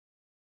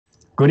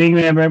Good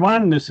evening,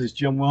 everyone. This is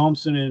Jim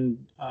Williamson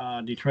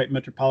in Detroit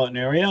metropolitan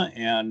area,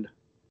 and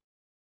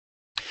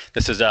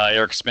this is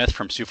Eric Smith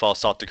from Sioux Falls,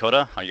 South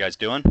Dakota. How you guys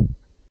doing?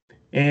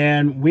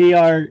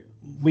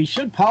 We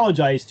should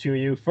apologize to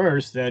you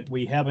first that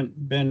we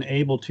haven't been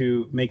able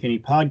to make any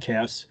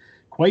podcasts.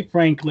 Quite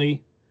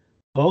frankly,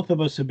 both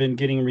of us have been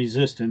getting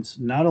resistance,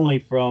 not only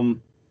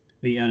from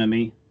the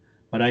enemy,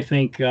 but I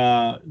think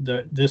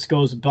this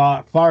goes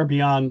far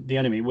beyond the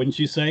enemy, wouldn't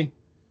you say?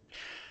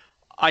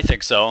 I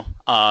think so.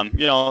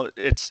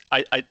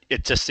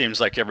 It just seems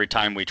like every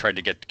time we tried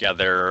to get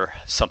together,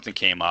 something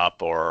came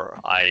up, or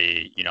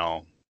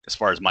as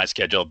far as my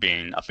schedule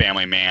being a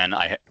family man,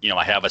 I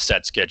have a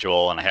set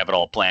schedule and I have it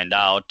all planned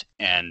out,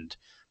 and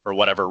for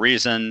whatever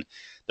reason,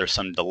 there's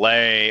some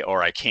delay,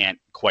 or I can't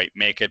quite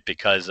make it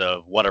because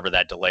of whatever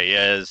that delay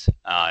is,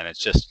 and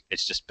it's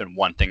just been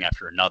one thing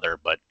after another.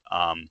 But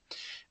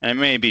and it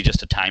may be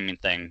just a timing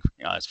thing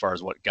as far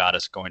as what God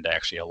is going to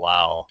actually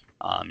allow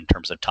in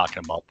terms of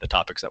talking about the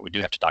topics that we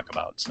do have to talk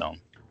about. So,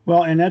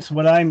 well, and that's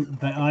what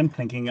I'm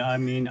thinking. I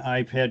mean,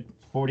 I've had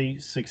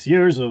 46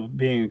 years of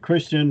being a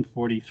Christian,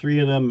 43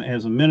 of them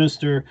as a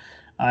minister.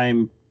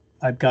 I've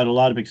got a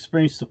lot of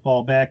experience to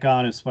fall back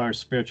on as far as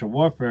spiritual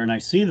warfare, and I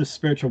see the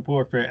spiritual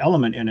warfare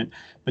element in it,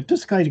 but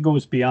this kind of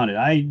goes beyond it.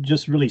 I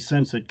just really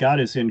sense that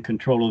God is in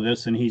control of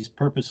this, and he's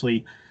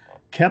purposely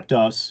kept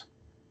us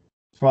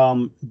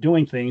from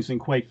doing things. And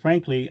quite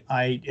frankly,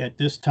 at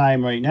this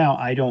time right now,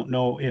 I don't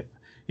know if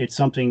it's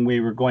something we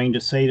were going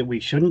to say that we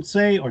shouldn't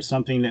say, or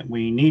something that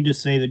we need to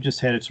say that just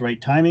had its right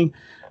timing.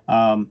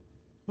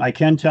 I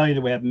can tell you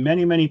that we have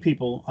many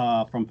people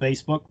from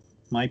Facebook,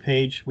 my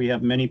page. We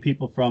have many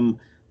people from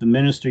the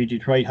ministry,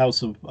 Detroit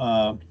House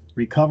of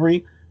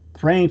Recovery,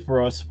 praying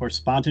for us for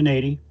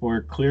spontaneity,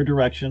 for clear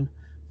direction,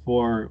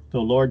 for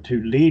the Lord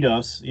to lead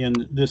us in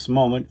this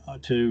moment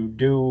to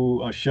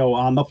do a show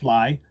on the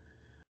fly.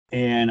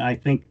 And I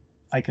think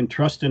I can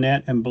trust in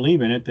that and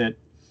believe in it that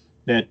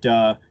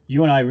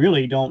you and I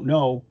really don't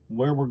know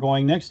where we're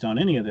going next on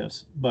any of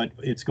this, but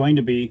it's going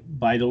to be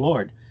by the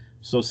Lord.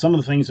 So some of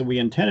the things that we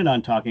intended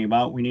on talking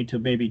about, we need to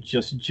maybe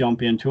just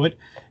jump into it.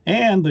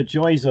 And the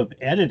joys of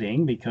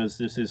editing, because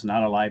this is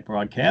not a live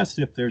broadcast.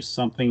 If there's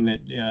something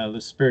that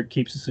the Spirit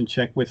keeps us in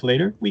check with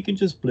later, we can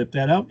just blip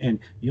that out and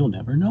you'll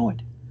never know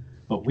it.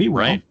 But we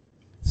will. Right.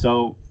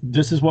 So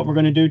this is what we're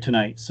going to do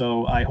tonight.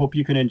 So I hope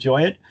you can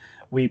enjoy it.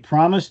 We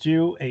promised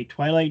you a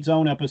Twilight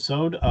Zone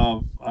episode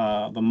of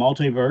the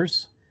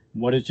multiverse,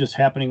 what is just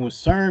happening with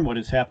CERN, what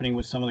is happening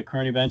with some of the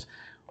current events.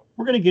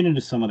 We're going to get into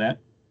some of that,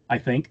 I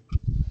think.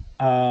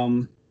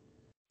 But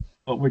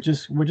we're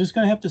just going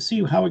to have to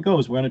see how it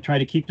goes. We're going to try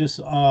to keep this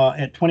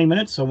at 20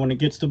 minutes. So when it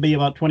gets to be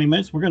about 20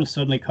 minutes, we're going to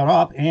suddenly cut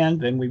off, and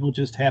then we will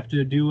just have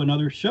to do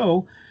another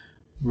show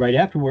right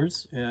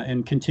afterwards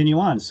and continue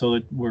on so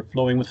that we're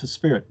flowing with the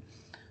Spirit.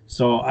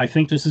 So I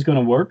think this is going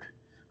to work.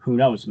 Who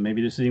knows?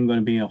 Maybe this is even going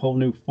to be a whole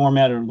new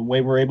format of the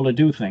way we're able to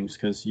do things,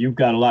 because you've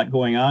got a lot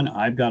going on.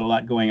 I've got a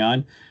lot going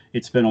on.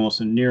 It's been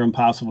almost near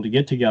impossible to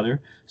get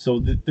together.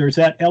 So there's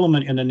that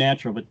element in the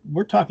natural, but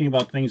we're talking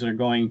about things that are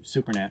going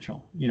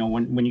supernatural. You know,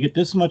 when you get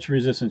this much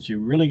resistance, you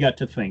really got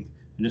to think,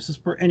 and this is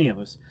for any of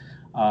us,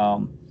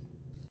 am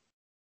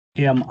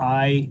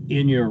I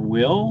in your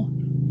will?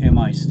 Am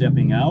I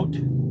stepping out?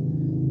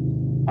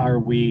 Are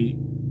we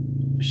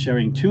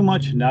sharing too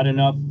much, not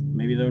enough?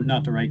 Maybe they're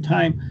not the right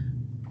time.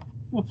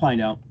 We'll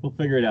find out. We'll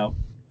figure it out.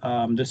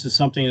 This is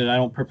something that I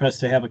don't profess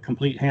to have a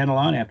complete handle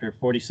on after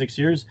 46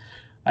 years.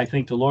 I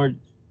think the Lord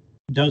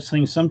does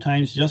things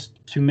sometimes just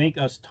to make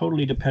us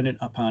totally dependent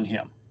upon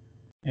him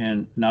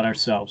and not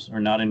ourselves, or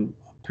not in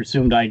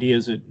presumed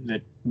ideas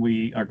that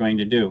we are going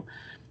to do.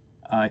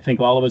 I think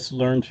all of us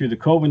learned through the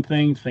COVID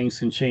thing, things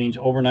can change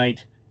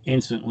overnight,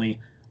 instantly,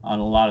 on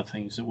a lot of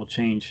things. It will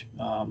change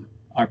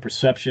our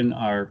perception,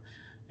 our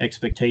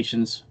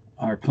expectations,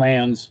 our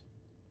plans,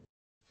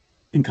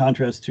 in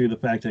contrast to the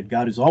fact that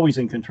God is always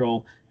in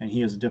control and he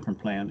has a different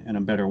plan and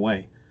a better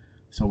way.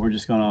 So we're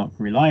just going to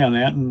rely on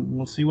that, and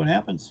we'll see what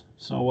happens.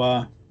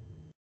 So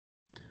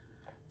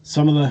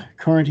some of the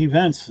current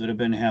events that have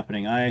been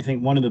happening, I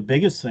think one of the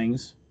biggest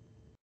things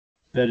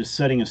that is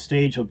setting a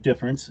stage of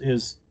difference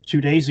is 2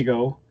 days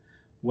ago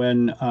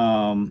when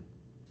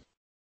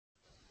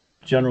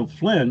General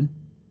Flynn,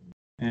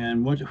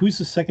 and who's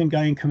the second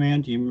guy in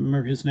command? Do you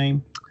remember his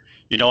name?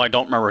 You know, I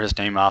don't remember his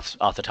name off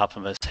the top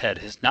of his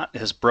head. Not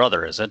his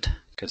brother, is it?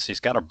 Because he's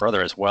got a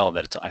brother as well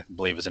that I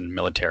believe is in the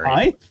military.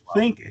 I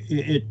think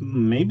it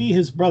may be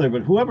his brother,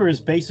 but whoever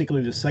is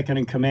basically the second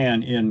in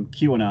command in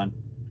QAnon,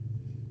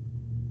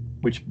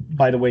 which,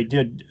 by the way,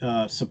 did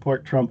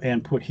support Trump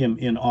and put him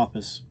in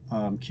office.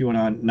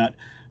 QAnon,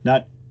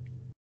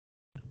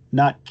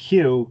 not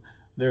Q.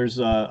 There's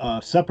a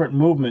separate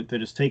movement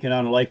that has taken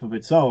on a life of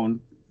its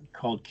own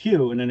called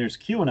Q, and then there's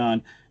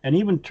QAnon, and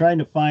even trying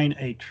to find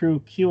a true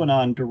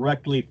QAnon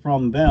directly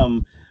from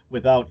them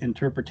without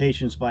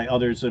interpretations by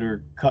others that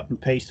are cut and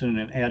pasting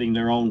and adding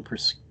their own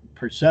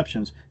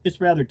perceptions,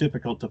 it's rather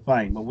difficult to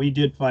find. But we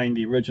did find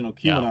the original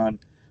QAnon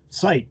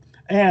site,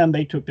 and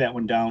they took that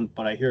one down,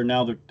 but I hear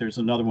now that there's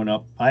another one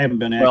up. I haven't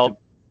been active.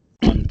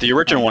 The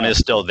original one is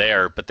still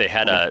there, but they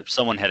had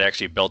someone had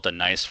actually built a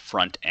nice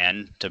front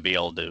end to be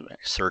able to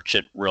search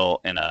it real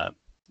in a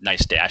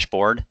nice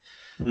dashboard,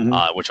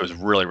 which was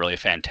really, really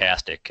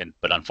fantastic.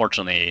 But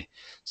unfortunately,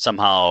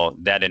 somehow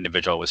that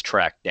individual was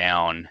tracked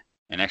down,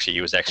 and actually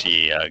he was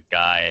actually a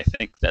guy, I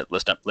think, that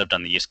lived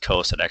on the East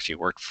Coast that actually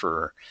worked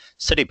for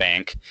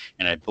Citibank,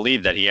 and I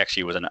believe that he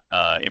actually was an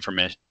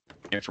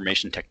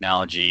information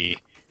technology.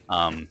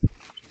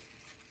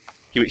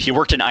 He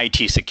worked in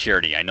IT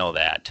security. I know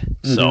that.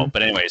 So,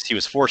 but anyways, he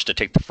was forced to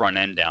take the front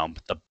end down,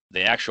 but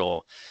the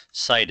actual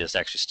site is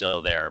actually still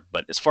there.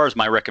 But as far as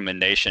my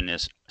recommendation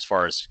is, as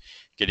far as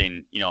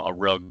getting, a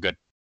real good,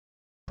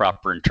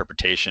 proper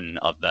interpretation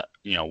of the,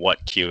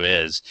 what Q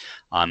is,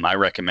 I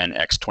recommend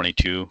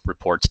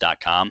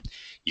x22reports.com.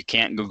 You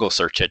can't Google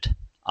search it.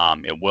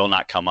 It will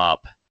not come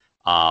up.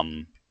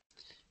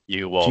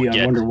 You will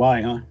I wonder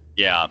why, huh?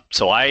 Yeah,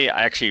 so I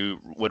actually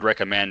would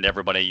recommend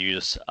everybody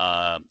use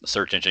a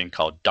search engine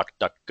called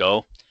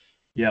DuckDuckGo.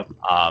 Yep.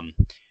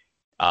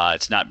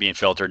 It's not being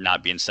filtered,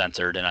 not being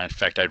censored, and in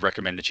fact, I'd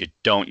recommend that you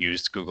don't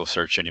use Google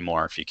search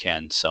anymore if you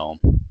can. So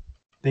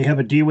they have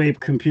a D-Wave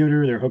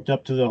computer. They're hooked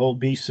up to the whole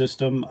B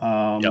system.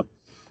 Yep.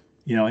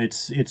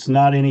 It's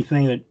not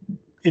anything that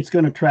it's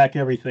going to track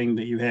everything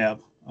that you have.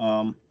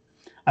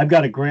 I've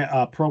got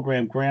a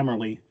program,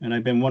 Grammarly, and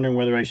I've been wondering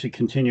whether I should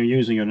continue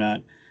using it or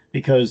not,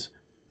 because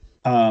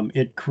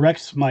it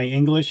corrects my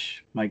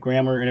English, my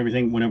grammar, and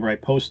everything whenever I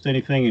post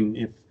anything. And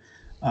if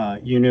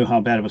you knew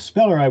how bad of a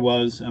speller I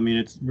was, I mean,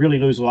 it's really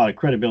lose a lot of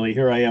credibility.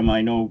 Here I am,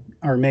 I know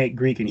Aramaic,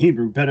 Greek, and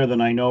Hebrew better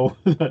than I know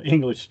the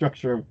English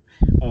structure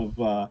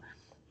of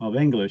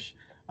English.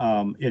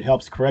 It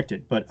helps correct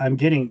it, but I'm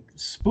getting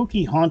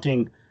spooky,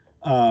 haunting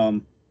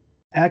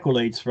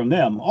accolades from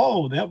them.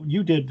 Oh, that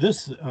you did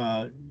this,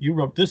 you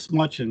wrote this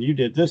much, and you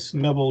did this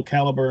level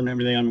caliber and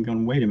everything. I'm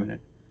going, wait a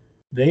minute.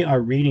 They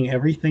are reading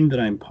everything that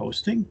I'm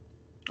posting.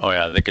 Oh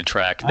yeah, they could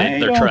track.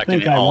 They're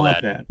tracking all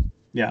that.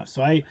 Yeah,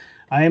 so I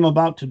am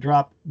about to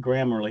drop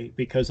Grammarly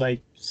because I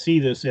see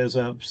this as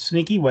a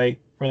sneaky way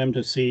for them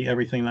to see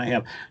everything I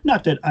have.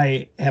 Not that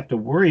I have to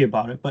worry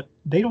about it, but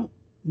they don't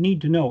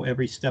need to know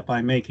every step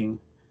I'm making.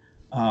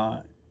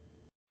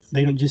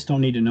 They just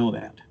don't need to know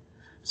that.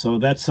 So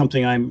that's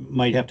something I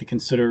might have to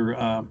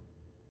consider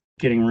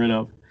getting rid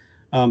of.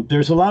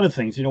 There's a lot of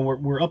things.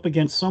 We're up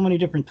against so many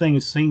different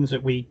things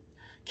that we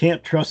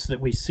can't trust, that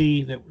we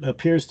see that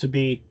appears to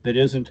be that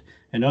isn't,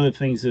 and other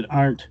things that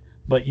aren't,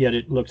 but yet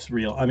it looks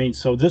real. I mean,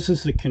 so this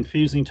is the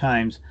confusing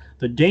times,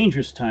 the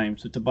dangerous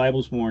times that the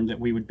Bible's warned that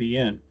we would be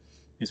in.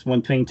 It's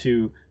one thing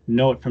to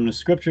know it from the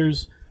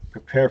scriptures,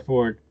 prepare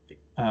for it,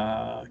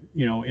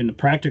 in the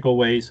practical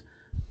ways,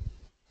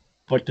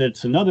 but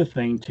it's another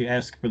thing to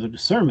ask for the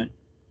discernment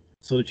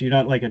so that you're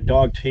not like a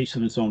dog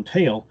chasing its own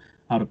tail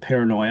out of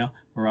paranoia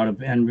or out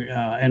of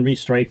envy,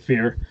 strife,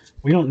 fear.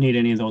 We don't need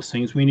any of those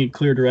things. We need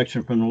clear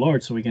direction from the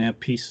Lord so we can have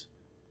peace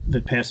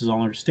that passes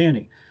all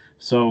understanding.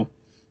 So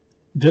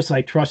this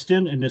I trust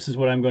in, and this is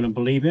what I'm going to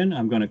believe in.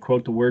 I'm going to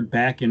quote the word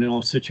back in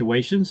all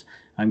situations.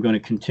 I'm going to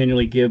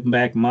continually give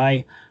back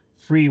my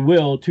free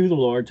will to the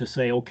Lord to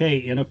say, okay,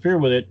 interfere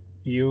with it.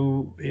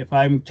 If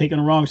I'm taking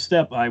a wrong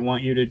step, I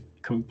want you to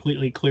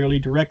completely, clearly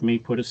direct me,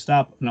 put a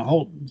stop and a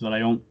halt so that I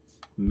don't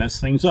mess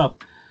things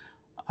up.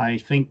 I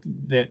think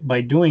that by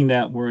doing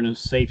that, we're in a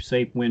safe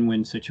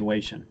win-win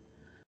situation.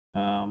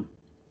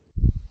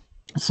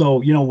 So,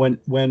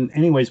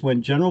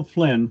 when General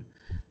Flynn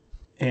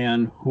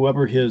and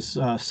whoever his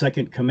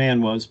second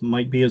command was,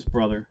 might be his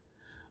brother,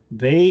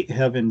 they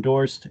have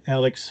endorsed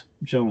Alex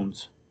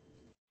Jones.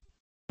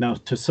 Now,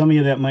 to some of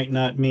you, that might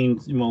not mean,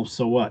 well,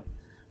 so what?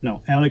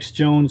 No, Alex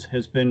Jones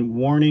has been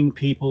warning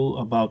people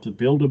about the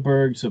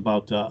Bilderbergs,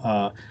 about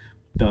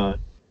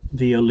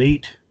the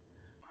elite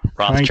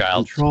trying to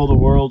control the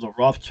world, the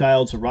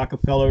Rothschilds, the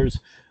Rockefellers,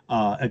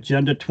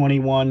 Agenda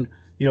 21.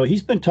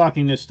 He's been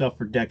talking this stuff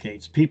for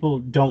decades. People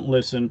don't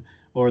listen,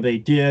 or they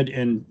did,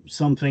 and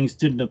some things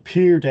didn't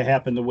appear to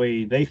happen the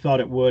way they thought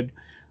it would,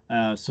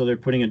 so they're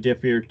putting a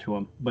deaf ear to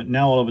him. But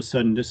now all of a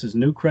sudden, this is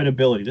new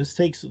credibility. This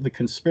takes the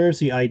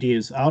conspiracy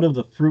ideas out of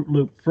the Fruit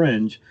Loop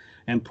fringe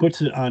and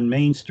puts it on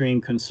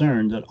mainstream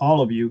concern that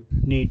all of you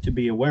need to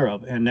be aware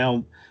of. And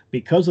now,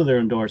 because of their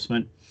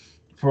endorsement,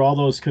 for all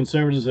those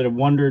conservatives that have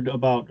wondered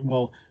about,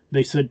 well,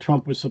 they said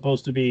Trump was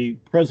supposed to be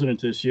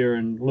president this year,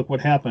 and look what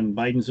happened.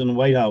 Biden's in the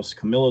White House.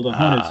 Camilla the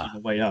Hun is in the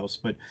White House.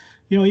 But,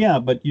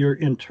 but you're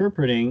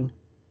interpreting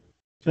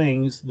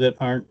things that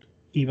aren't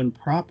even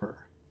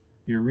proper.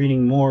 You're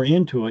reading more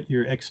into it.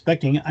 You're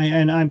expecting,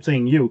 and I'm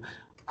saying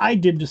I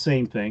did the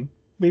same thing.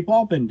 We've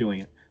all been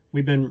doing it.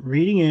 We've been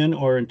reading in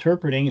or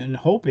interpreting and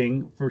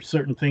hoping for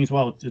certain things.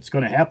 Well, it's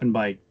going to happen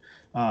by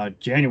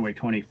January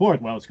 24th.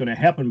 Well, it's going to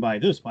happen by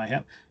this.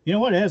 You know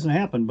what? It hasn't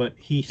happened, but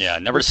he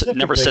never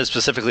said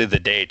specifically the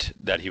date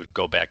that he would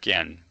go back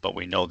in, but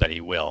we know that he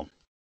will.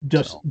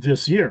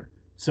 This year.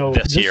 So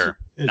this year,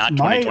 not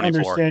 2024. My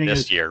understanding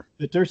this year.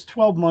 That there's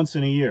 12 months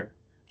in a year.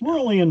 We're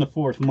only in the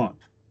fourth month.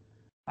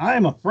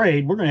 I'm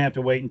afraid we're going to have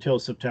to wait until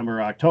September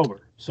or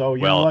October. So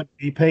you know what?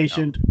 Be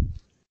patient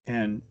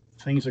and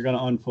things are going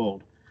to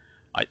unfold.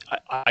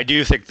 I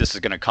do think this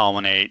is going to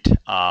culminate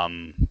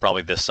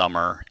probably this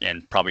summer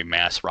in probably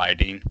mass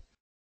rioting.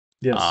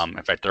 Yes.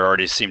 In fact, they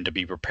already seem to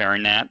be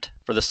preparing that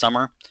for the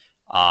summer.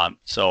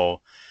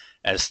 So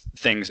as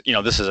things,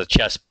 this is a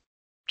chess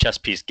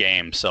piece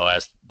game. So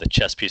as the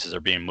chess pieces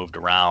are being moved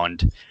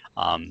around,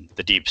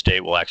 the deep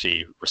state will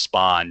actually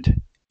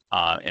respond,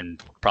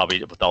 and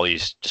probably with all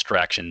these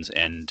distractions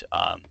and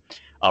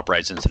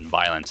uprisings and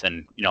violence.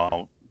 And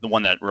the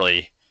one that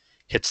really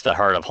hits the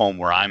heart of home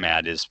where I'm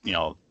at is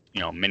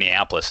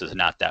Minneapolis is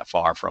not that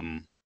far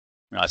from.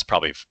 It's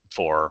probably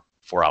four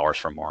hours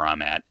from where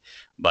I'm at,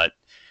 but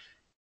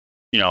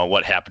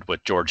what happened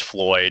with George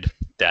Floyd,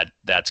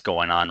 that's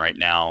going on right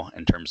now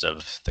in terms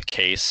of the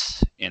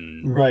case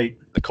in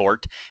the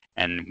court.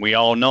 And we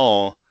all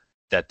know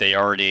that they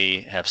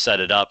already have set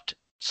it up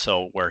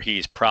so where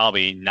he's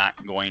probably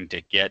not going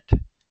to get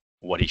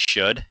what he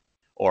should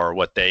or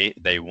what they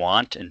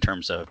want in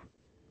terms of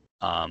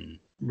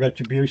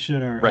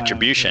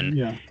retribution.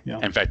 Yeah.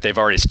 In fact, they've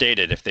already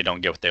stated if they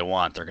don't get what they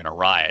want, they're going to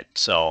riot.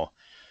 So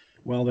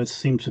well, that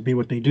seems to be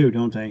what they do,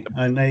 don't they?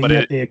 And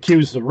they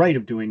accuse the right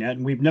of doing that,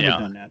 and we've never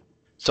done that.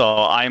 So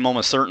I'm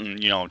almost certain,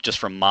 just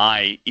from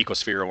my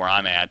ecosphere where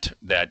I'm at,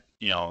 that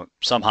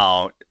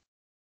somehow,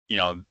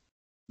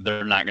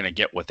 they're not going to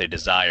get what they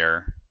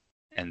desire,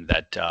 and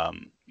that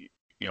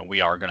we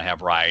are going to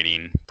have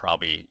rioting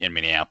probably in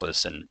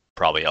Minneapolis and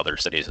probably other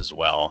cities as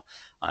well,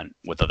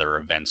 with other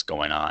events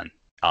going on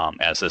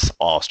as this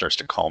all starts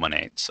to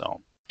culminate.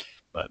 So,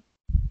 but.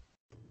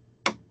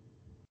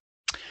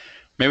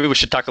 Maybe we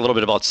should talk a little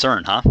bit about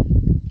CERN, huh?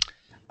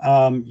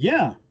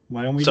 Yeah.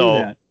 Why don't we do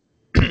that?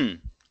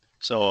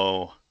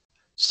 So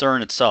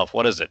CERN itself,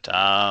 what is it?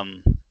 I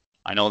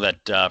know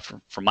that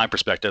from my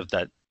perspective,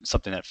 that's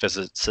something that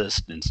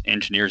physicists and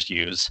engineers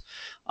use.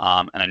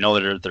 And I know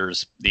that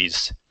there's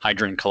these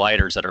hadron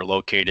colliders that are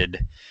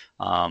located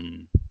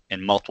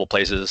in multiple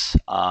places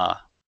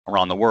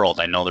around the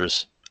world. I know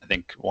there's, I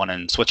think, one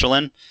in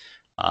Switzerland.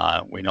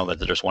 We know that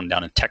there's one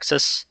down in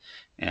Texas.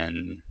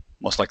 And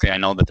most likely I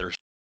know that they're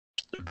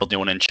building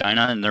one in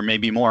China, and there may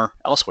be more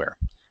elsewhere.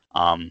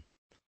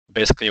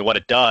 Basically, what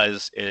it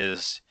does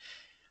is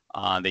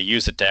they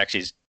use it to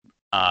actually,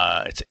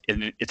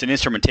 it's an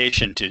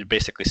instrumentation to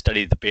basically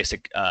study the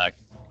basic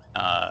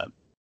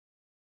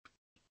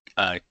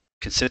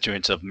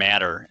constituents of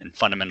matter and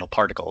fundamental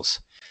particles.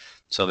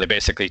 So they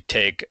basically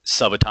take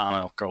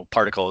subatomic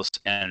particles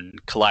and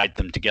collide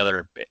them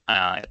together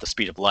at the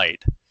speed of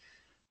light.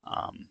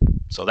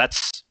 So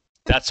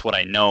that's what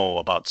I know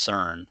about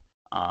CERN.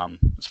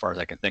 As far as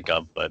I can think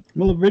of, but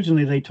well,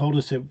 originally they told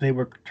us that they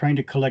were trying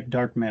to collect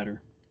dark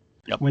matter.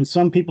 Yep. When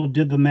some people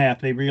did the math,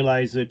 they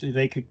realized that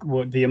they could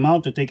the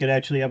amount that they could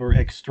actually ever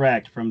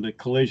extract from the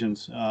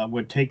collisions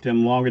would take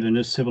them longer than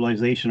this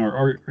civilization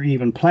or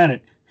even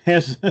planet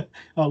has a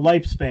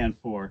lifespan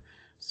for.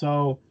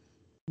 So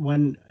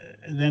when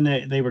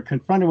then they were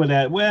confronted with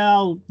that,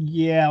 well,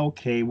 yeah,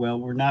 okay, well,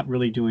 we're not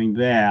really doing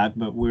that,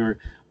 but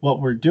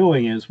what we're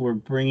doing is we're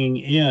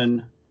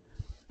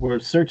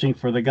searching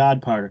for the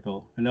God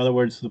particle. In other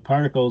words, the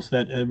particles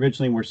that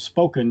originally were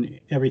spoken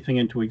everything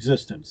into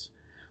existence.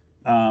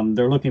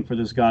 They're looking for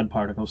this God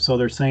particle. So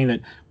they're saying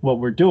that what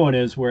we're doing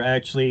is we're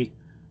actually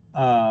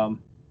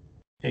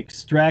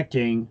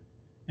extracting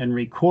and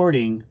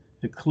recording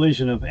the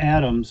collision of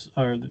atoms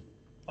or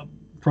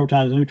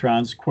protons,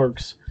 neutrons,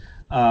 quarks,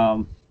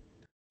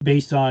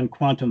 based on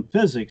quantum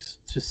physics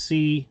to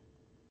see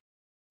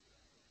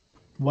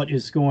what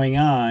is going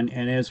on,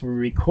 and as we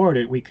record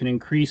it, we can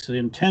increase the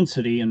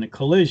intensity in the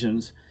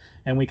collisions,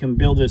 and we can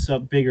build this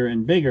up bigger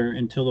and bigger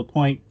until the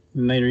point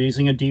they're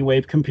using a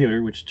D-wave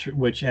computer,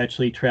 which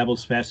actually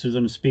travels faster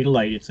than the speed of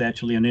light. It's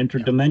actually an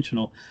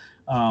interdimensional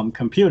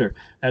computer.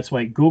 That's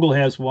why Google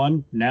has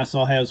one,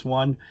 NASA has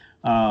one.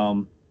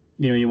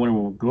 You wonder,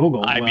 well,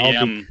 Google,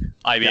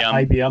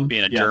 IBM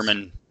being a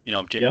German,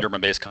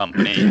 German-based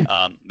company,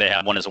 they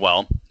have one as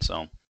well.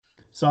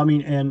 So I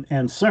mean, and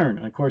CERN,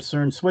 and of course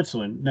CERN,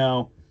 Switzerland.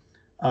 Now,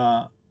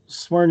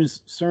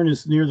 CERN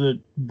is near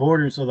the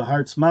borders of the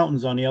Harz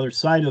Mountains. On the other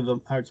side of the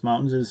Harz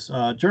Mountains is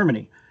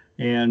Germany,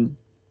 and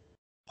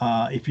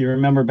if you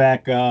remember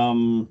back,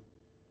 I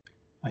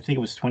think it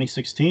was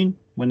 2016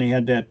 when they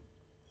had that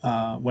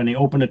when they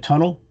opened a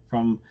tunnel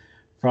from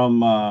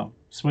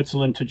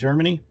Switzerland to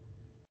Germany,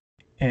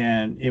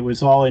 and it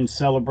was all in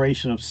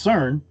celebration of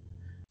CERN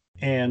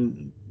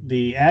and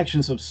the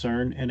actions of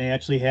CERN, and they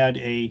actually had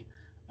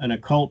an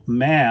occult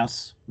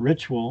mass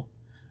ritual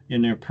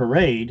in their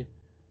parade,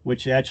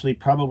 which actually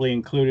probably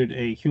included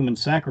a human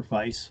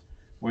sacrifice,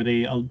 where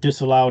they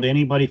disallowed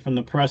anybody from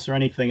the press or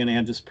anything, and they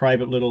had this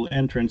private little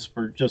entrance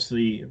for just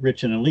the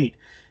rich and elite,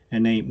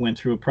 and they went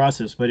through a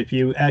process. But if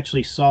you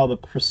actually saw the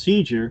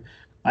procedure,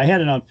 I had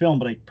it on film,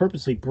 but I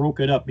purposely broke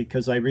it up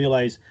because I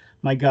realized,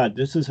 my God,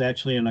 this is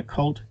actually an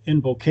occult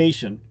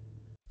invocation,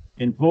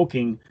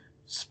 invoking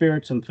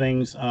spirits and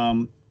things.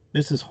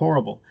 This is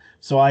horrible.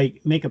 So I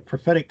make a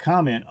prophetic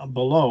comment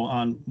below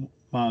on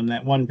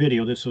that one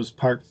video. This was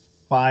part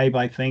 5,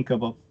 I think,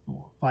 of a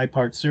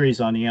 5-part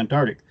series on the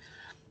Antarctic.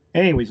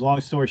 anyways,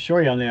 long story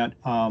short on that,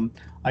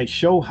 I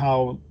show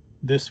how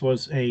this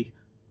was an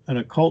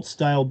occult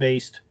style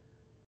based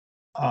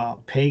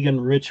pagan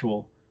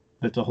ritual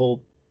that the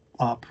whole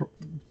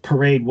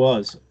parade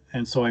was.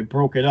 And so I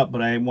broke it up,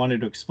 but I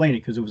wanted to explain it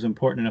because it was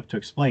important enough to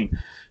explain.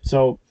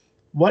 So,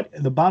 what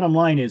the bottom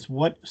line is,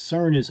 what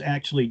CERN is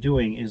actually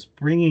doing is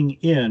bringing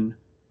in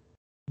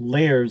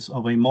layers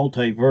of a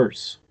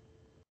multiverse.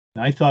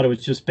 And I thought it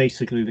was just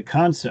basically the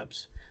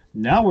concepts.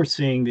 Now we're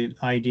seeing the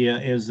idea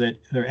is that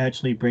they're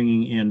actually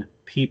bringing in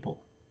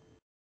people.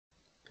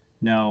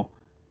 Now,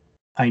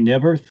 I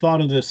never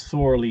thought of this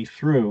thoroughly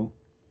through.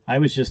 I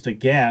was just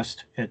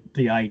aghast at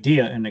the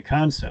idea and the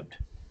concept.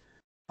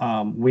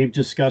 We've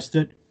discussed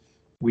it.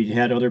 We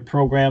had other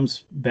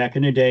programs back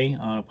in the day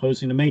on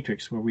Opposing the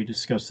Matrix where we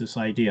discussed this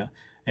idea.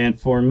 And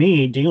for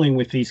me, dealing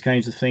with these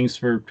kinds of things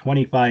for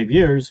 25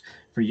 years,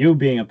 for you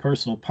being a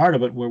personal part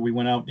of it, where we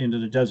went out into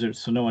the desert,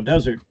 Sonoa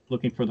Desert,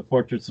 looking for the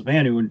Fortress of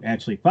Anu and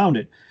actually found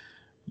it,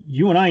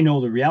 you and I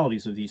know the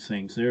realities of these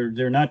things.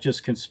 They're not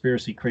just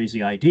conspiracy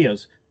crazy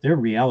ideas. They're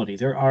reality.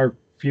 They're our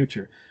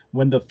future.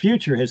 When the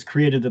future has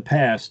created the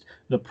past,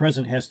 the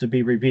present has to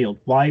be revealed.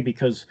 Why?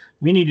 Because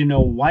we need to know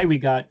why we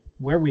got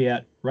where we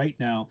at right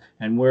now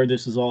and where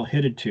this is all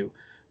headed to.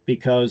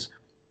 Because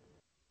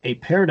a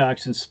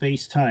paradox in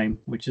space-time,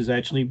 which is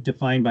actually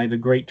defined by the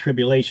Great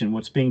Tribulation,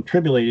 what's being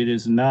tribulated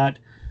is not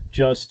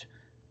just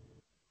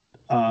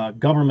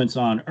governments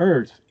on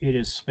Earth, it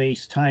is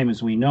space-time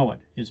as we know it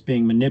is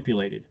being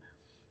manipulated.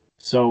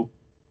 So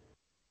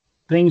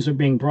things are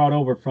being brought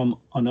over from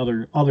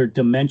other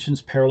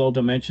dimensions, parallel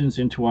dimensions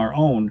into our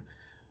own.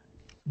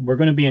 We're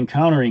going to be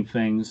encountering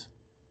things.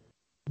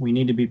 We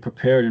need to be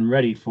prepared and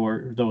ready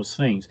for those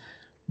things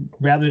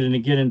rather than to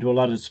get into a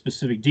lot of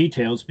specific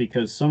details,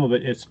 because some of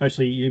it,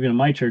 especially even in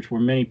my church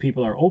where many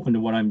people are open to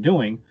what I'm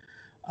doing,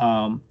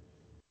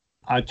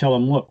 I tell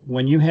them, look,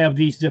 when you have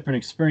these different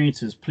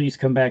experiences, please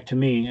come back to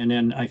me. And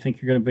then I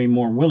think you're going to be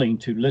more willing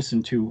to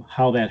listen to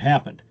how that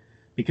happened,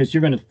 because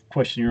you're going to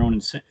question your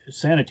own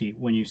sanity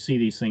when you see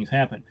these things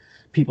happen.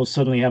 People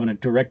suddenly having a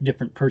direct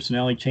different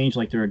personality change,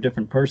 like they're a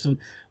different person.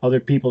 Other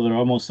people that are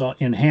almost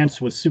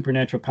enhanced with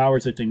supernatural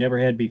powers that they never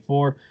had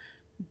before.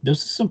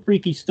 This is some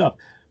freaky stuff.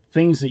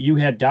 Things that you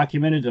had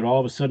documented that all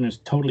of a sudden is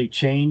totally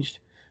changed,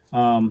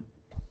 and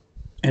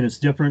it's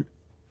different.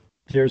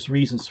 There's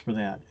reasons for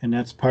that, and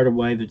that's part of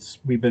why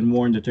we've been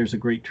warned that there's a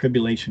great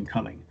tribulation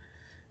coming,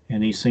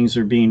 and these things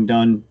are being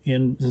done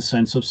in the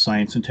sense of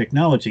science and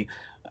technology.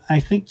 I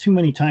think too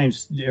many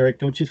times, Eric,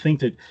 don't you think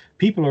that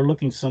people are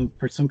looking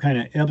for some kind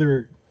of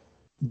other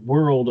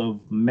world of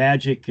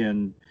magic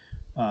and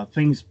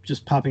things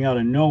just popping out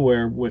of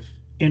nowhere with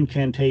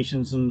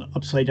incantations and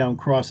upside down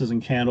crosses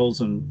and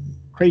candles and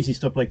crazy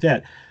stuff like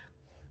that?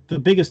 The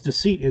biggest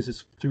deceit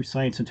is through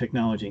science and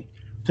technology.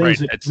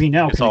 Things Right. that we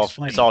now can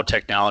explain. It's all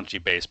technology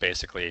based,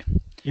 basically.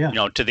 Yeah. You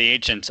know, to the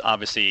ancients,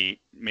 obviously,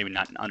 maybe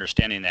not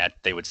understanding that,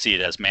 they would see it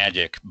as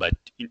magic. But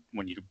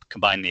when you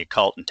combine the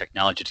occult and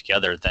technology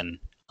together, then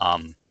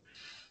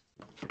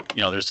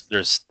you know, there's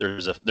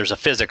a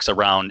physics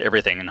around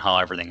everything and how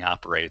everything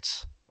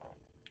operates.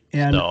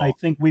 And so, I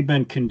think we've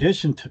been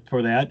conditioned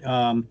for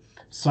that.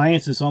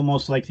 Science is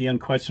almost like the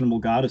unquestionable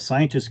God. A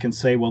scientist can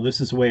say, well,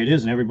 this is the way it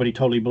is, and everybody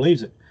totally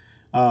believes it.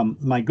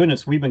 My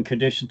goodness, we've been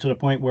conditioned to the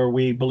point where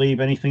we believe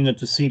anything that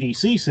the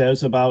CDC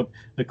says about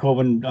the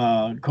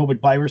COVID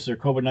virus or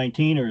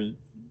COVID-19 or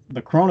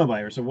the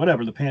coronavirus or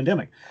whatever, the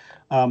pandemic.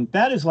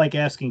 That is like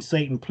asking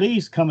Satan,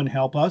 please come and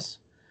help us.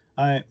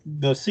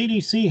 The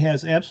CDC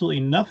has absolutely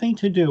nothing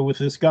to do with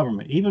this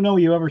government. Even though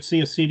you ever see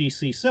a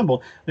CDC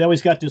symbol, they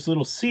always got this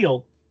little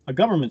seal, a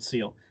government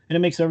seal, and it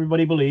makes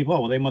everybody believe,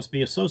 oh, well, they must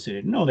be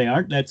associated. No, they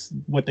aren't. That's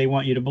what they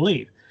want you to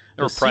believe.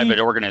 They're a private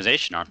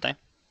organization, aren't they?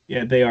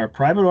 Yeah, they are a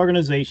private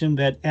organization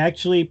that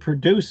actually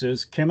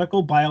produces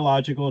chemical,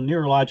 biological, and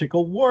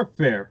neurological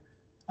warfare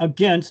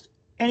against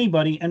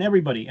anybody and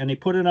everybody. And they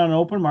put it on an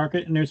open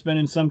market, and there's been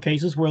in some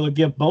cases where they'll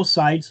give both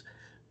sides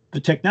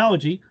the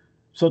technology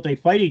so that they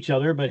fight each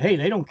other, but hey,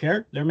 they don't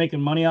care. They're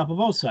making money off of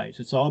both sides.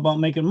 It's all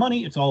about making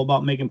money. It's all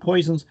about making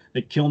poisons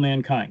that kill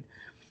mankind.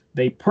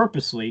 They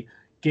purposely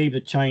gave the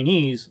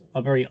Chinese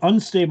a very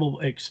unstable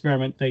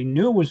experiment they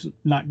knew was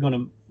not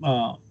going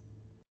to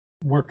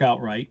work out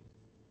right.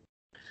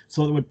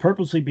 So it would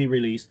purposely be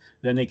released.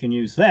 Then they can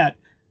use that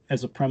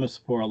as a premise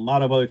for a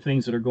lot of other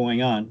things that are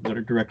going on that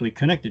are directly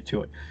connected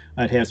to it.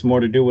 It has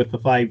more to do with the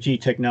 5G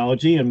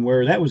technology and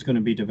where that was going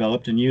to be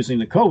developed, and using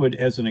the COVID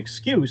as an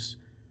excuse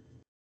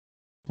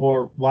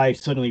for why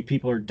suddenly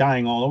people are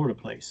dying all over the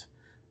place.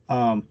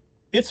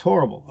 It's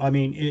horrible. I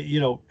mean, you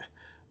know,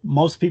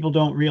 most people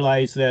don't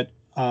realize that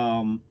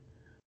Fauci,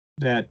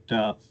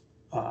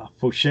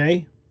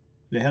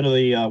 the head of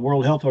the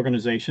World Health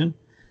Organization,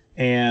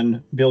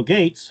 and Bill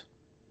Gates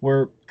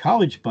were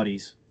college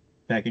buddies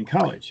back in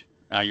college.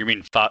 You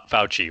mean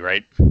Fauci,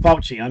 right?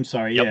 Fauci, I'm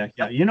sorry. Yep.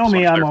 Yeah. You know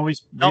me, I'm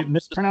always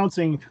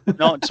mispronouncing.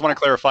 No, just want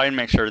to clarify and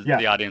make sure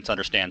the audience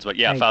understands. But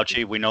yeah,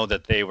 Fauci, we know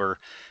that they were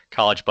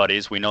college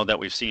buddies. We know that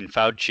we've seen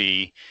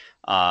Fauci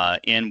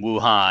in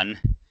Wuhan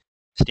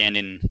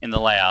standing in the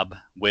lab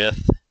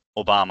with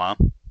Obama,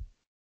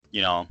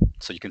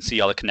 so you can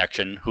see all the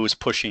connection, who's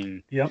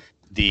pushing Yep.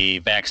 the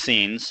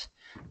vaccines.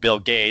 Bill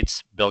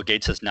Gates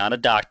is not a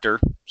doctor,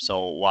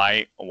 so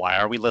why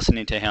are we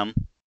listening to him?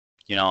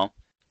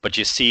 But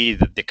you see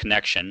the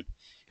connection.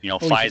 Oh,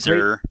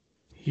 Pfizer.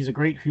 He's a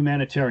great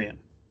humanitarian,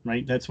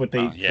 right? That's what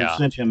they Yeah.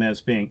 present him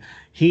as being.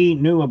 He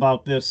knew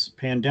about this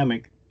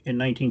pandemic in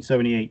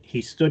 1978.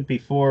 He stood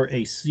before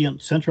a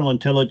Central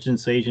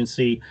Intelligence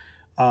Agency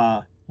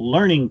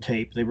learning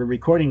tape. They were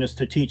recording this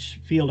to teach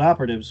field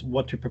operatives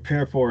what to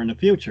prepare for in the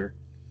future.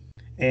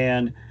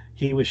 And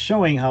he was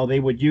showing how they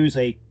would use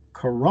a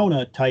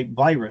corona type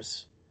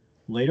virus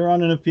later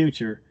on in the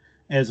future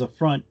as a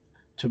front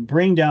to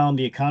bring down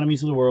the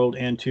economies of the world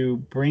and to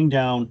bring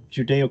down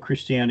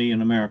Judeo-Christianity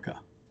in America.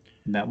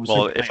 And that was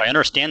if I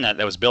understand that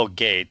was Bill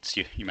Gates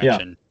you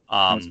mentioned.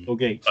 That's Bill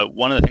Gates. But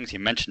one of the things he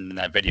mentioned in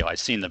that video, I've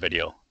seen the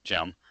video,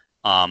 Jim,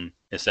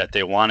 is that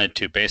they wanted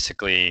to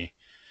basically,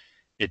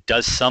 it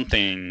does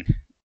something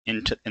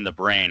in the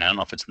brain. I don't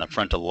know if it's in the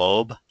frontal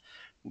lobe,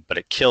 but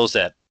it kills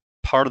that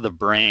part of the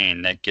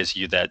brain that gives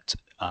you that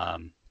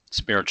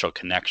spiritual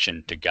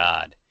connection to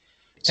God.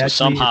 So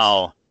Actually,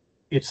 somehow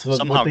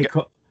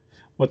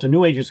what the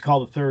New Agers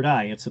call the third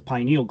eye. It's the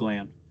pineal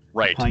gland.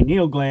 Right. The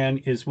pineal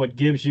gland is what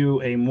gives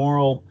you a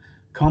moral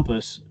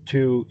compass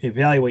to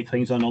evaluate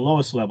things on the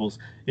lowest levels.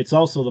 It's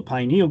also the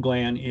pineal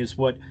gland is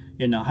what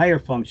in the higher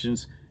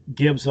functions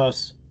gives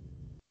us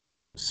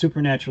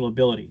supernatural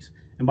abilities.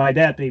 And by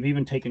that, they've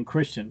even taken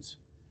Christians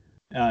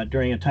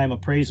during a time of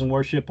praise and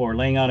worship or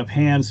laying out of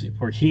hands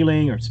for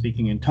healing or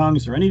speaking in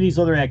tongues or any of these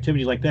other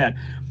activities like that.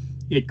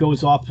 It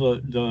goes off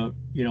the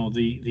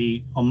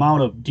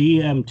amount of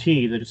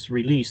DMT that is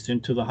released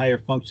into the higher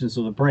functions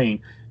of the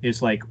brain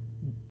is like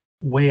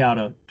way out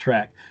of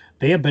track.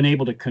 They have been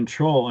able to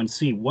control and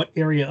see what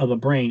area of the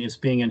brain is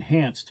being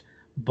enhanced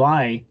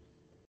by,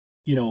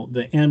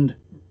 the end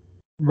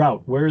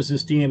route. Where is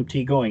this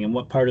DMT going and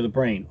what part of the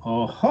brain?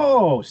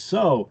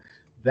 So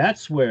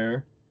that's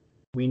where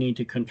we need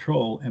to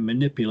control and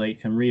manipulate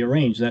and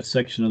rearrange that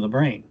section of the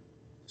brain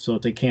so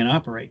that they can't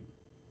operate.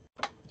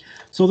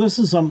 So this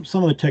is some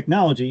of the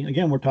technology.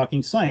 Again, we're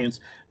talking science.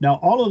 Now,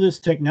 all of this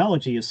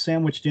technology is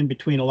sandwiched in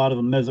between a lot of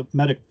the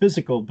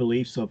metaphysical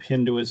beliefs of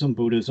Hinduism,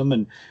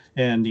 Buddhism,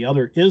 and the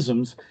other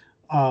isms,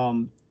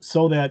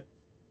 so that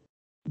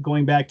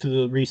going back to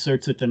the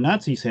research that the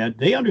Nazis had,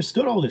 they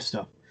understood all this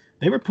stuff.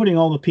 They were putting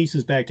all the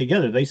pieces back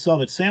together. They saw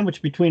that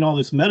sandwiched between all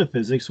this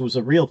metaphysics was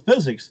a real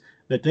physics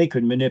that they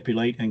could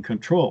manipulate and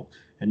control.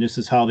 And this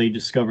is how they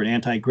discovered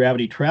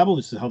anti-gravity travel.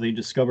 This is how they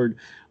discovered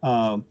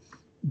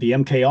the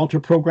MK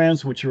Ultra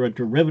programs, which are a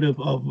derivative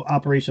of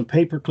Operation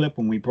Paperclip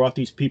when we brought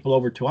these people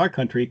over to our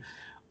country.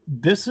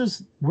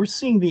 We're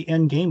seeing the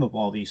end game of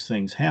all these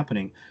things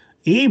happening.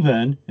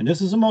 Even, and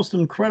this is the most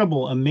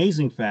incredible,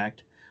 amazing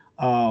fact,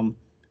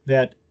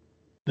 that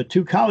the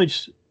two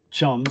college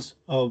chums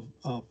of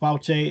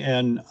Fauci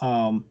and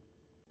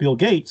Bill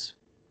Gates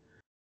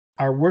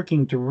are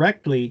working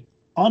directly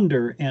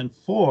under and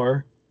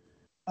for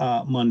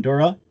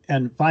Moderna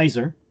and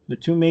Pfizer, the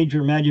two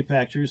major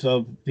manufacturers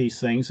of these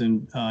things.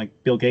 And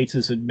Bill Gates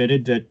has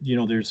admitted that,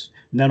 there's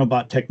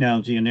nanobot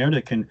technology in there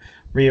that can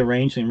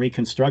rearrange and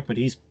reconstruct, but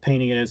he's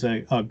painting it as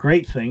a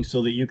great thing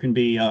so that you can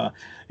be,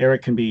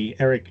 Eric can be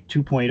Eric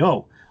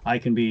 2.0. I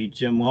can be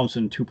Jim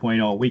Wilson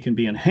 2.0. We can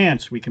be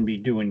enhanced. We can be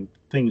doing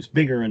things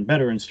bigger and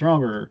better and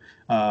stronger,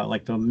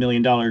 like the $1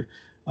 million,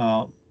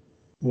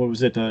 what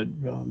was it, the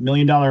 $1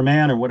 Million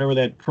Man or whatever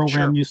that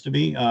program used to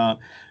be. And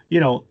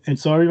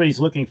so everybody's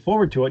looking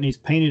forward to it, and he's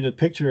painted a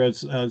picture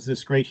as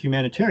this great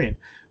humanitarian.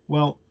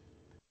 Well,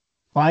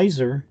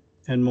 Pfizer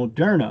and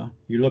Moderna,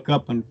 you look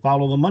up and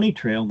follow the money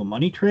trail. The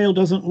money trail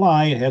doesn't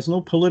lie. It has no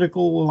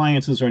political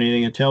alliances or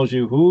anything. It tells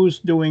you who's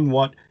doing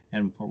what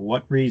and for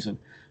what reason.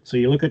 So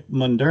you look at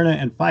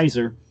Moderna and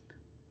Pfizer.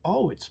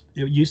 It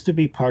used to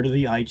be part of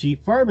the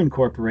IG Farben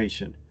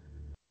Corporation.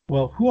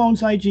 Well, who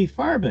owns IG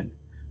Farben?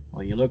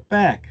 Well, you look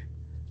back.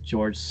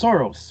 George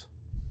Soros,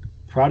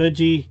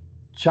 prodigy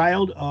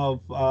child of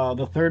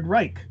the Third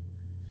Reich.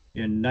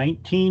 In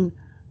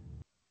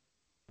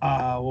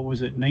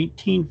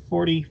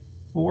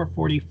 1944,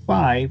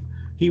 45,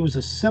 he was a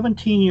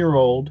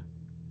 17-year-old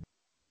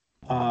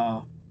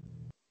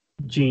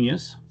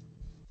genius,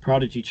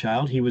 prodigy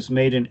child. He was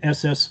made an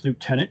SS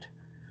lieutenant,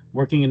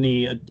 working in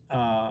the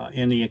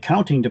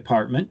accounting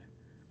department,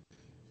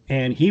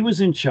 and he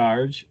was in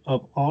charge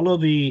of all of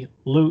the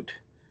loot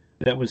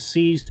that was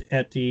seized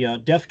at the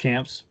death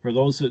camps for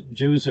those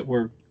Jews that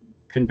were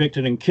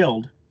convicted and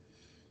killed.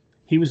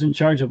 He was in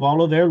charge of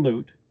all of their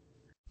loot,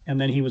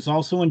 and then he was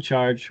also in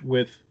charge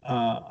with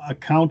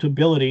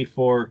accountability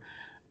for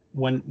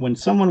when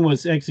someone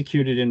was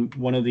executed in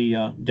one of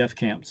the death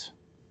camps.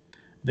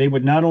 They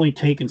would not only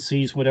take and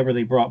seize whatever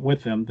they brought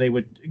with them, they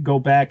would go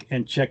back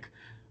and check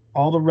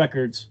all the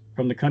records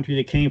from the country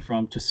they came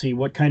from to see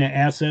what kind of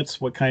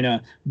assets, what kind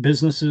of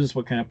businesses,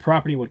 what kind of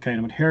property, what kind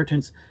of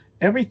inheritance.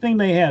 Everything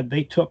they had,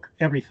 they took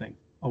everything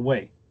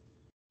away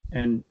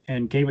and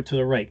gave it to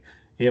the Reich.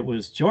 It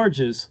was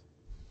George's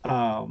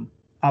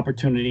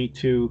opportunity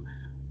to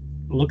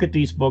look at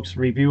these books,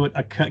 review it,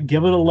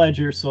 give it a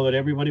ledger so that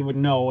everybody would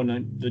know.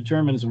 And the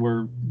Germans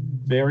were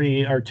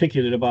very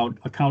articulate about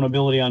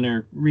accountability on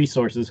their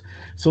resources,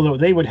 so that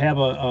they would have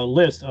a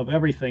list of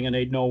everything and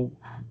they'd know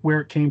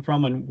where it came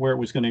from and where it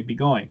was going to be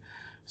going.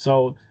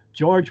 So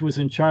George was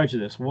in charge of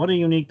this. What a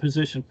unique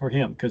position for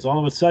him, because all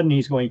of a sudden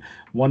he's going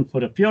 1 for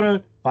the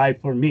Führer,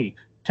 5 for me,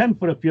 10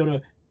 for the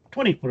Führer,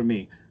 20 for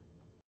me.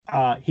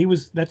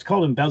 That's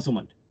called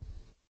embezzlement.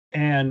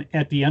 And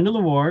at the end of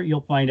the war,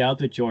 you'll find out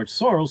that George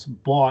Soros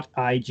bought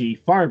IG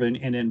Farben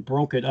and then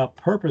broke it up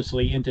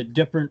purposely into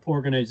different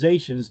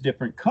organizations,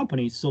 different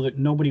companies, so that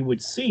nobody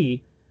would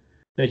see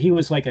that he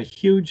was like a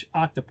huge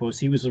octopus.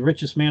 He was the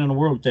richest man in the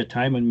world at that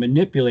time and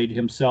manipulated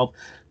himself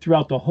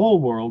throughout the whole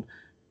world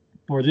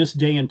for this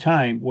day and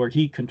time, where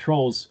he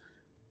controls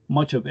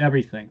much of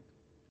everything,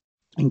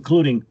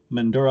 including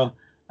Maduro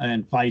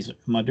and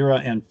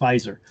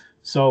Pfizer.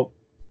 So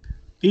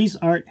these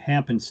aren't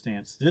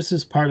happenstance. This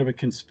is part of a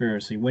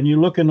conspiracy. When you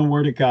look in the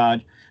Word of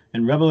God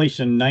in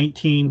Revelation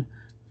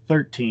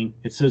 19:13,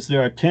 it says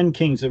there are 10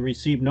 kings that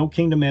receive no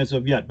kingdom as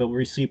of yet, but will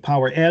receive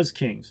power as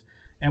kings,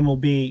 and will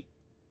be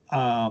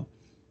and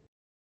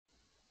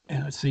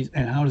let's see,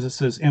 and how does it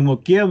says, and will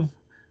give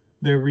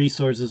their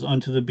resources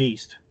unto the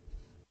beast.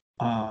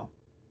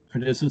 It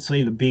doesn't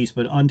say the beast,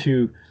 but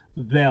unto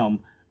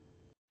them,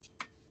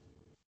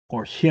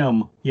 or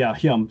him,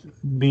 him,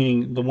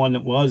 being the one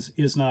that was,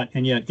 is not,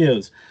 and yet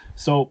is.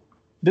 So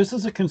this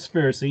is a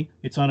conspiracy.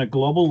 It's on a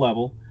global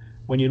level.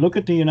 When you look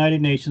at the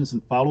United Nations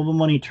and follow the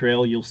money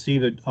trail, you'll see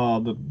that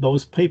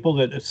those people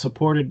that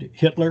supported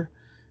Hitler,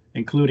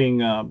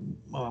 including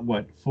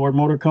Ford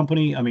Motor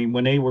Company. I mean,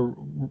 when they were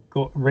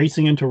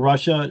racing into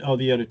Russia,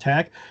 the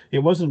attack, it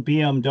wasn't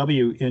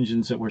BMW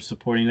engines that were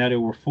supporting that. It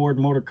were Ford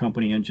Motor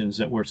Company engines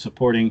that were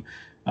supporting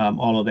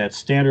all of that.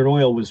 Standard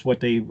Oil was what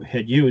they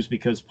had used,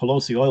 because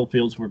Pelosi oil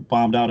fields were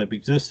bombed out of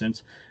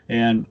existence,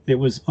 and it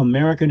was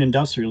American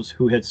industrials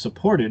who had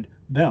supported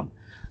them.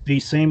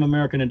 These same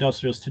American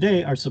industrials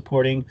today are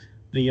supporting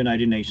the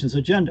United Nations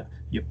agenda.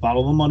 You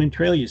follow the money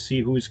trail, you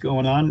see who's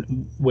going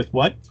on with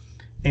what,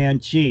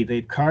 and gee,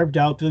 they've carved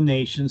out the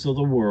nations of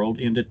the world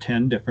into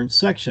 10 different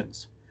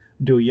sections.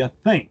 Do you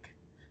think?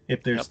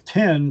 If there's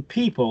 10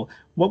 people,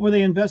 what were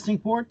they investing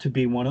for? To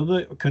be one of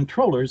the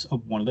controllers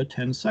of one of the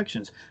 10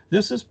 sections.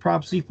 This is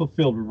prophecy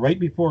fulfilled right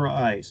before our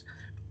eyes.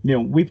 You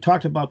know, we've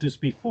talked about this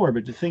before,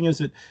 but the thing is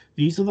that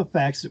these are the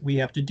facts that we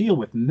have to deal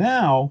with.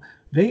 Now,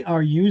 they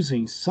are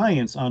using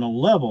science on a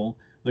level.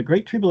 The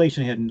Great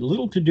Tribulation had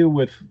little to do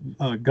with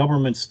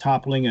governments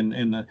toppling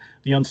and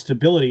the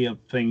instability of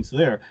things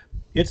there.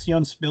 It's the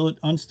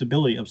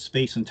instability of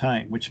space and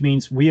time, which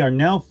means we are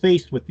now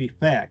faced with the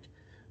fact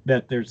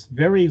that there's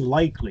very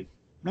likely,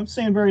 I'm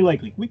saying very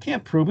likely, we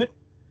can't prove it.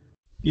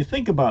 You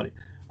think about it.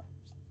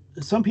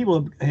 Some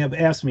people have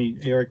asked me,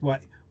 Eric,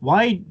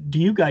 why do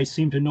you guys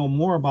seem to know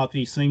more about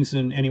these things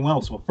than anyone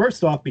else? Well,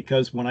 first off,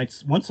 because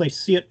once I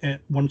see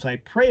it, once I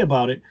pray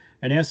about it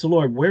and ask the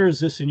Lord, where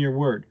is this in your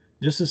word?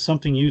 This is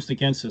something used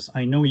against us.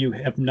 I know you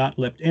have not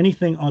left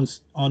anything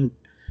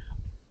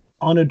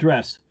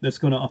unaddressed that's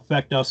going to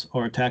affect us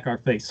or attack our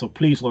faith. So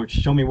please, Lord,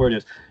 show me where it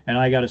is. And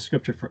I got a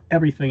scripture for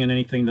everything and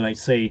anything that I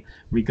say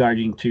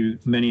regarding to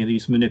many of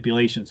these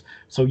manipulations.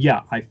 So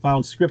yeah, I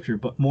found scripture,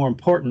 but more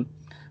important,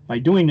 by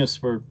doing this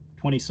for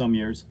 20 some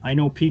years, I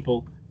know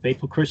people,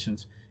 faithful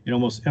Christians, in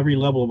almost every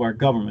level of our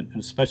government,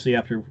 and especially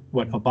after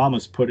what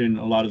Obama's put in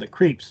a lot of the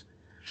creeps,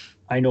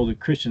 I know the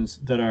Christians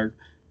that are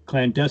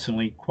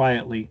clandestinely,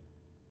 quietly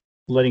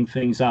letting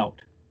things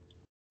out.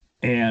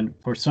 And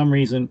for some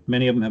reason,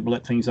 many of them have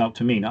let things out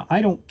to me. Now,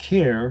 I don't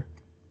care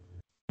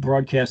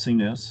broadcasting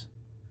this,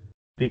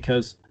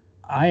 because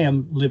I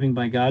am living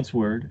by God's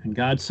word. And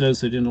God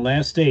says that in the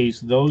last days,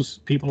 those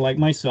people like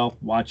myself,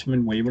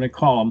 watchmen, whatever you want to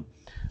call them,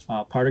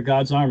 part of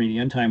God's army, the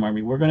end time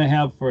army, we're going to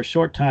have for a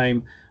short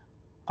time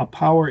a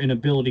power and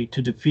ability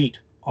to defeat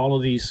all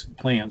of these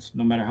plans,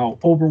 no matter how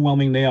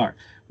overwhelming they are.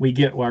 We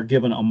are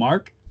given a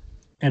mark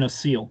and a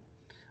seal.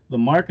 The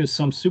mark is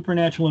some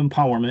supernatural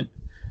empowerment,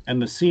 and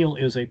the seal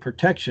is a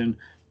protection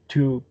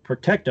to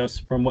protect us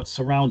from what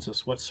surrounds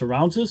us. What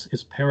surrounds us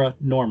is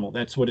paranormal.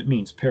 That's what it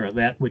means, para,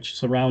 that which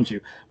surrounds you.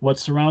 What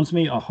surrounds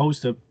me? A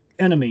host of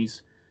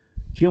enemies,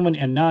 human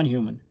and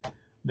non-human,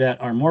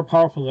 that are more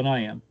powerful than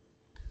I am,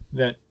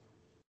 that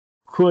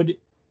could,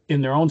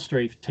 in their own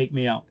strength, take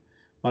me out.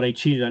 But I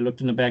cheated. I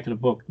looked in the back of the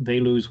book. They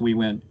lose, we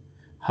win.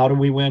 How do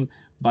we win?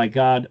 By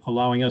God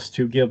allowing us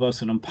to give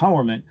us an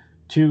empowerment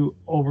to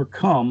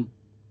overcome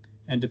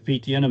and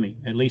defeat the enemy,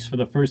 at least for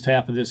the first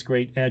half of this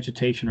great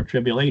agitation or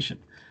tribulation.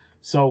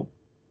 So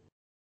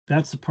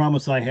that's the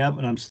promise I have,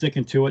 and I'm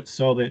sticking to it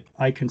so that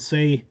I can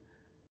say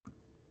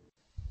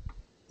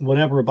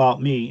whatever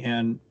about me.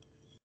 And,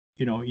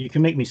 you know, you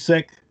can make me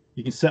sick,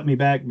 you can set me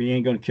back, but you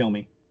ain't going to kill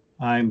me.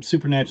 I'm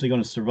supernaturally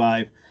going to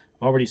survive.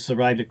 I've already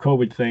survived a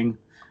COVID thing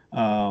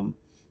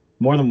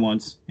more than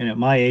once, and at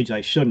my age,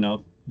 I shouldn't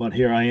have, but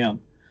here I am.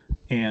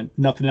 And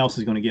nothing else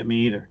is going to get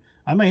me either.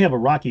 I may have a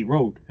rocky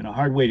road and a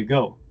hard way to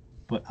go,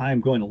 but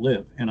I'm going to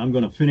live, and I'm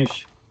going to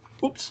finish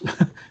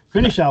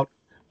out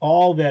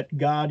all that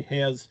God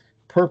has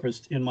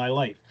purposed in my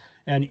life.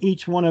 And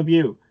each one of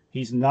you,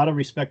 he's not a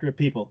respecter of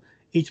people.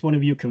 Each one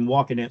of you can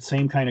walk in that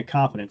same kind of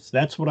confidence.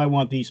 That's what I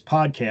want these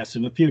podcasts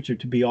in the future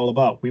to be all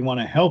about. We want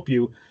to help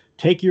you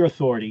take your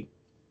authority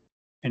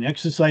and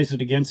exercise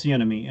it against the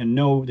enemy and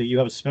know that you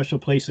have a special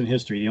place in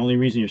history. The only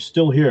reason you're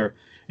still here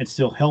and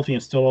still healthy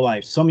and still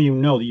alive. Some of you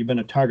know that you've been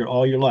a target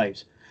all your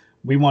lives.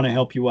 We want to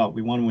help you out.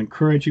 We want to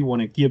encourage you,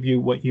 want to give you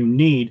what you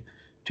need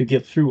to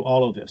get through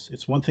all of this.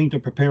 It's one thing to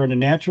prepare in the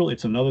natural.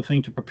 It's another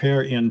thing to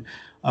prepare in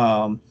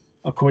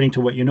according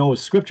to what you know as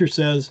Scripture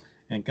says.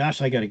 And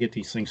gosh, I got to get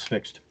these things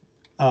fixed.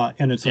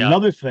 And it's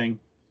another thing.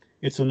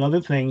 It's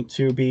another thing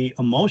to be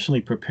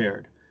emotionally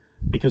prepared,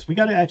 because we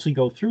got to actually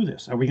go through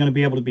this. Are we going to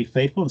be able to be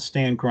faithful and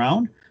stand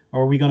ground,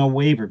 or are we going to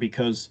waver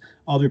because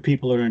other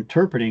people are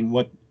interpreting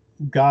what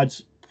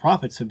God's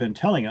prophets have been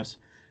telling us,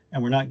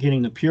 and we're not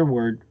getting the pure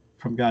word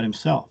from God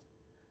himself?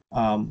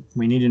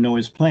 We need to know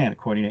his plan,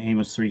 according to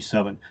Amos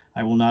 3:7.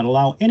 I will not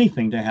allow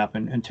anything to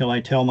happen until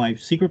I tell my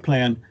secret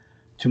plan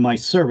to my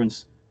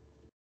servants,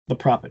 the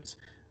prophets.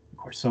 Of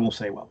course, some will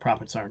say, well,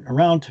 prophets aren't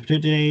around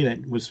today.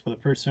 That was for the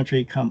first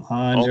century. Come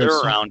on. Oh, they're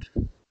around.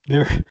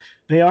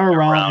 They are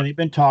around, and they've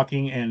been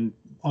talking, and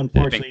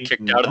unfortunately, they've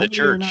been kicked out of the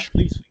church.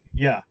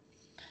 Yeah.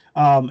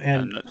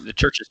 And the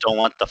churches don't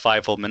want the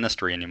fivefold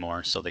ministry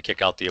anymore, so they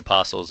kick out the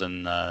apostles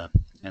and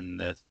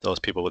those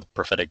people with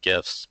prophetic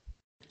gifts.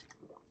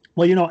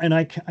 Well, you know, and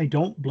I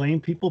don't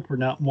blame people for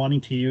not wanting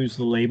to use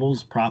the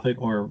labels prophet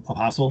or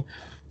apostle,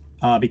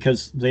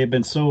 because they have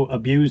been so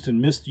abused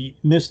and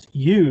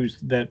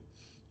misused that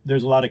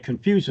there's a lot of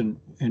confusion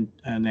in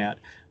that.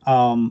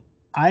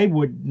 I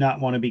would not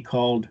want to be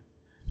called,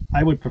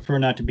 I would prefer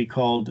not to be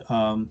called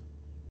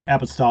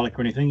apostolic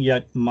or anything,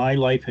 yet my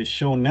life has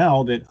shown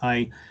now that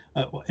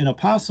an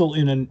apostle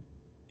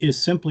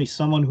is simply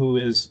someone who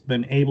has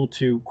been able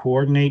to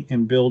coordinate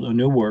and build a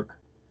new work,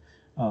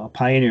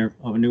 pioneer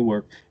of a new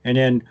work, and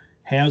then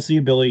has the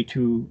ability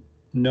to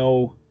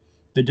know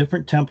the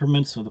different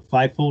temperaments of the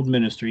fivefold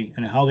ministry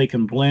and how they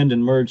can blend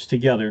and merge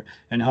together,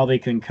 and how they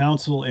can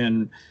counsel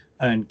and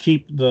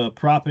keep the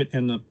prophet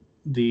and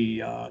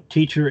the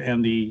teacher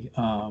and the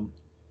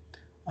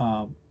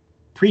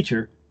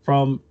preacher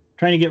from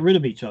trying to get rid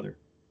of each other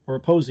or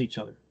oppose each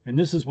other. And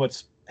this is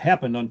what's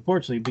happened,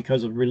 unfortunately,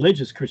 because of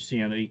religious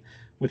Christianity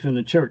within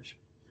the church.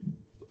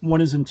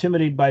 One is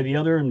intimidated by the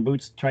other, and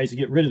Boots tries to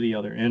get rid of the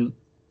other. And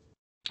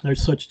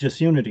there's such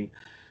disunity.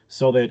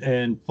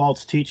 And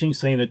false teaching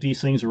saying that these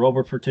things are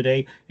over for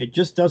today. It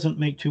just doesn't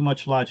make too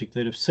much logic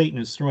that if Satan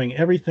is throwing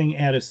everything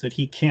at us that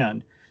he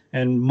can,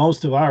 and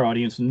most of our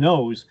audience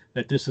knows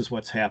that this is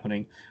what's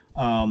happening,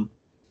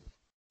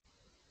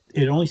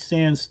 it only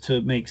stands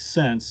to make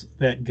sense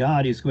that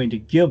God is going to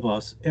give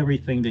us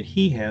everything that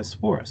he has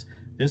for us.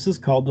 This is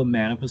called the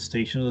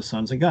manifestation of the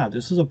sons of God.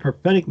 This is a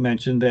prophetic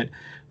mention that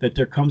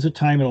there comes a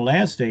time in the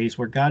last days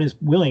where God is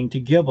willing to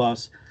give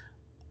us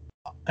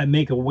and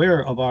make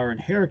aware of our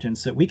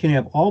inheritance, that we can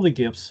have all the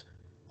gifts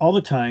all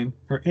the time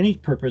for any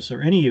purpose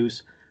or any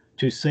use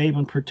to save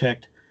and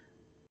protect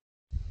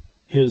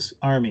his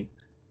army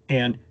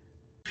and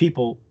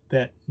people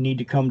that need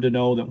to come to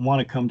know, that want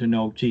to come to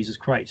know Jesus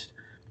Christ.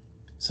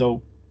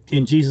 So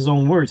in Jesus'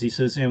 own words, he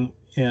says,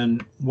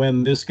 and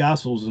when this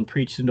gospel is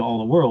preached into all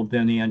the world,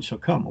 then the end shall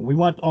come. We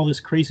want all this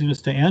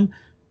craziness to end.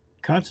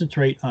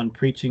 Concentrate on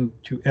preaching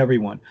to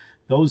everyone.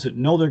 Those that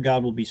know their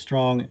God will be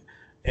strong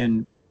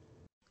and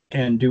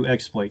do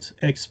exploits.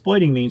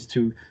 Exploiting means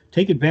to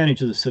take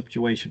advantage of the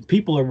situation.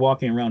 People are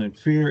walking around in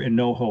fear and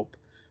no hope.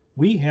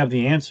 We have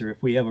the answer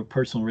if we have a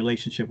personal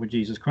relationship with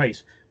Jesus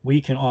Christ.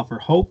 We can offer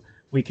hope.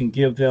 We can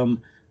give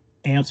them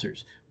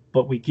answers.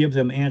 But we give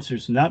them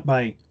answers not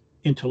by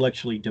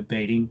intellectually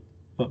debating,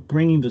 but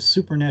bringing the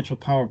supernatural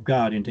power of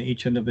God into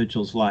each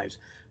individual's lives.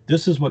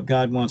 This is what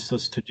God wants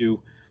us to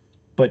do.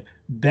 But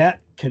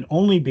that can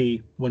only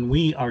be when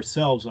we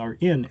ourselves are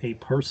in a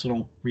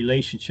personal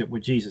relationship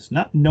with Jesus,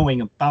 not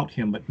knowing about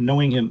him, but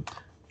knowing him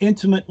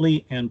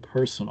intimately and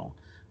personal.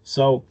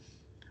 So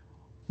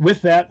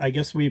with that, I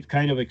guess we've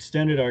kind of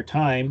extended our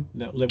time.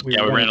 We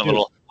ran a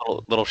little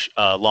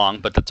long,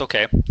 but that's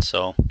okay.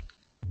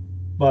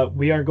 But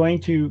we are going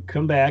to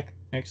come back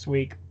next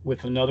week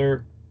with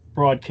another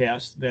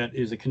broadcast that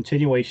is a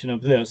continuation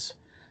of this.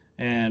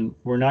 And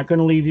we're not going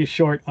to leave you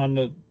short on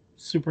the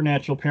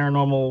supernatural,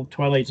 paranormal,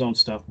 Twilight Zone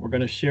stuff. We're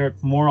going to share it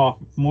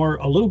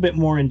a little bit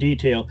more in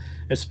detail,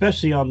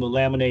 especially on the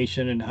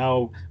lamination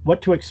and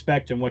what to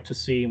expect and what to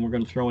see. And we're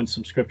going to throw in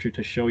some scripture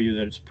to show you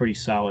that it's pretty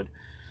solid.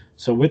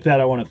 So with that,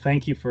 I want to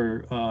thank you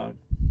for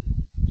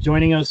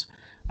joining us.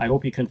 I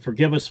hope you can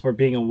forgive us for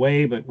being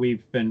away, but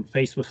we've been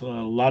faced with a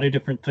lot of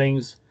different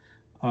things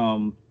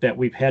that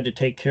we've had to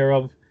take care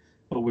of.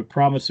 But we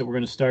promise that we're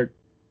going to start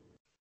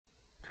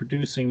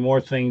producing more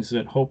things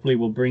that hopefully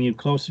will bring you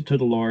closer to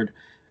the Lord,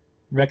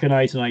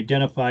 recognize and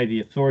identify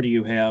the authority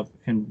you have,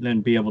 and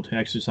then be able to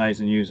exercise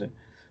and use it.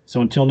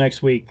 So until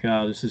next week,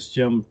 this is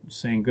Jim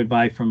saying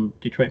goodbye from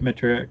Detroit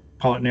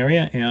metropolitan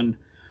area. And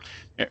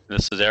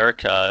this is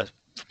Eric from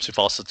Sioux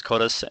Falls, South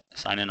Dakota,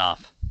 signing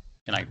off.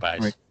 Good night,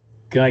 guys. Right.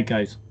 Good night,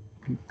 guys.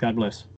 God bless.